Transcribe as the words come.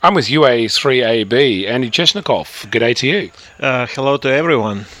I'm with UA3AB, Andy Chesnikov. Good day to you. Hello to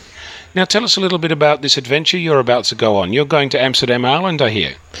everyone. Now tell us a little bit about this adventure you're about to go on. You're going to Amsterdam Island, I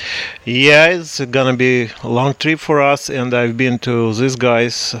hear. Yeah, it's gonna be a long trip for us, and I've been to these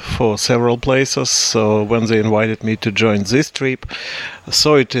guys for several places. So when they invited me to join this trip,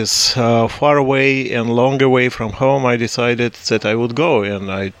 so it is far away and long away from home, I decided that I would go,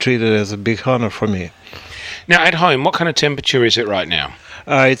 and I treat it as a big honor for me. Now at home, what kind of temperature is it right now?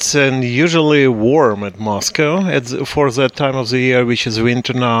 It's unusually warm at Moscow for that time of the year, which is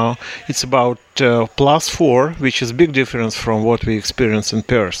winter now. It's about +4, which is a big difference from what we experience in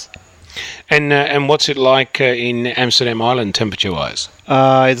Perth. And what's it like in Amsterdam Island temperature-wise?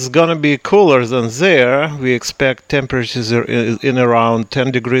 It's gonna be cooler than there. We expect temperatures in around 10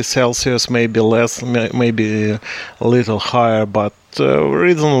 degrees Celsius, maybe less, maybe a little higher, but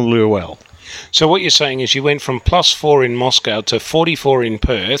reasonably well. So what you're saying is you went from +4 in Moscow to 44 in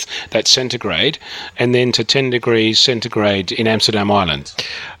Perth, that's centigrade, and then to 10 degrees centigrade in Amsterdam Island.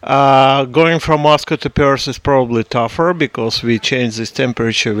 Going from Moscow to Perth is probably tougher because we change this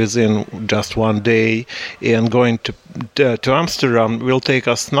temperature within just one day, and going to Amsterdam will take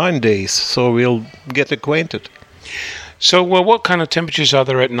us 9 days, so we'll get acquainted. So what kind of temperatures are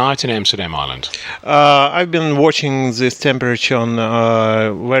there at night in Amsterdam Island? I've been watching this temperature on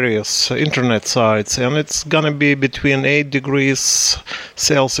various internet sites, and it's gonna be between 8 degrees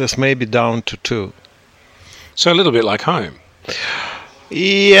Celsius, maybe down to 2. So a little bit like home.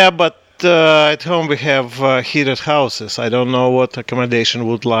 Yeah, but at home we have heated houses. I don't know what accommodation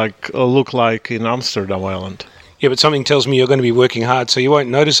would look like in Amsterdam Island. Yeah, but something tells me you're going to be working hard, so you won't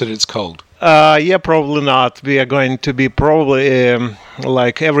notice that it's cold. Yeah, probably not. We are going to be probably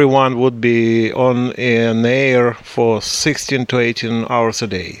like everyone would be on an air for 16 to 18 hours a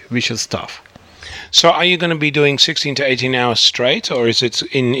day, which is tough. So are you going to be doing 16 to 18 hours straight, or is it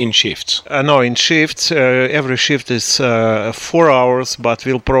in shifts? No, in shifts. Every shift is 4 hours, but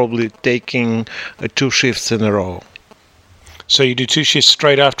we'll probably taking 2 shifts in a row. So you do 2 shifts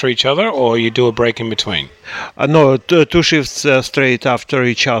straight after each other, or you do a break in between? No, 2 shifts straight after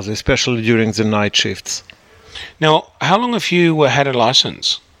each other, especially during the night shifts. Now, how long have you had a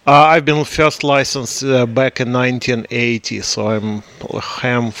license? I've been first licensed back in 1980, so I'm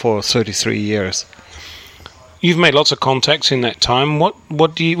ham for 33 years. You've made lots of contacts in that time.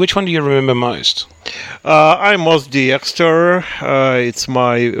 Which one do you remember most? I'm most DXter. It's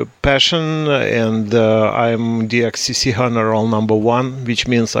my passion, and I'm DXCC Honor Roll number 1, which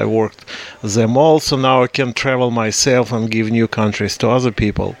means I worked them all. So now I can travel myself and give new countries to other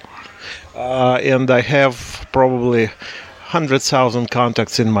people. And I have probably 100,000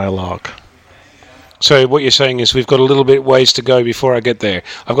 contacts in my log. So what you're saying is we've got a little bit ways to go before I get there.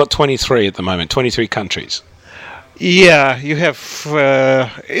 I've got 23 at the moment, 23 countries. Yeah, you have.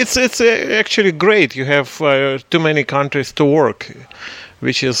 It's actually great. You have too many countries to work,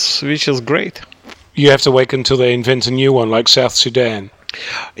 which is great. You have to wait until they invent a new one, like South Sudan.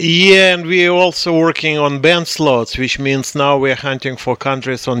 Yeah, and we're also working on band slots, which means now we're hunting for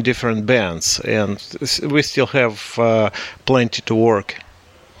countries on different bands, and we still have plenty to work.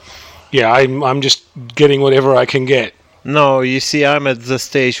 Yeah, I'm just getting whatever I can get. No, you see, I'm at the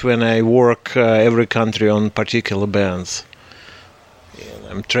stage when I work every country on particular bands.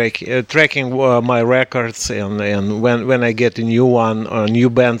 I'm tracking my records, and when I get a new one, a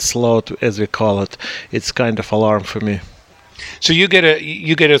new band slot, as we call it, it's kind of alarm for me. So you get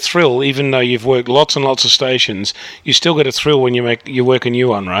a thrill, even though you've worked lots and lots of stations. You still get a thrill when you work a new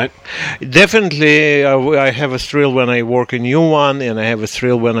one, right? Definitely, I have a thrill when I work a new one, and I have a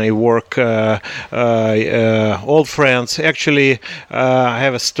thrill when I work old friends. Actually, I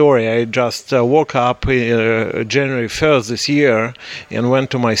have a story. I just woke up January 1st this year and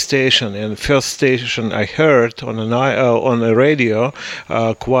went to my station. And the first station I heard on a radio,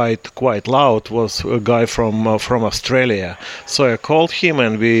 quite loud, was a guy from Australia. So I called him,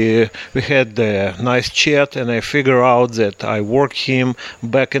 and we had a nice chat, and I figured out that I worked him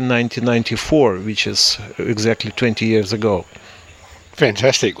back in 1994, which is exactly 20 years ago.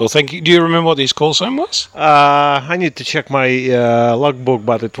 Fantastic. Well, thank you. Do you remember what his call sign was? I need to check my logbook,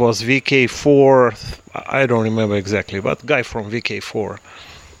 but it was VK4. I don't remember exactly, but guy from VK4.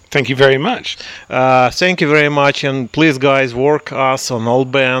 Thank you very much. Thank you very much, and please, guys, work us on all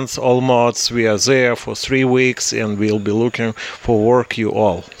bands, all mods. We are there for 3 weeks, and we'll be looking for work you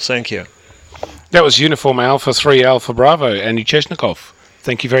all. Thank you. That was Uniform Alpha 3 Alpha Bravo, Andy Chesnikov.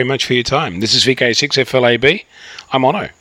 Thank you very much for your time. This is VK6FLAB. I'm Ono.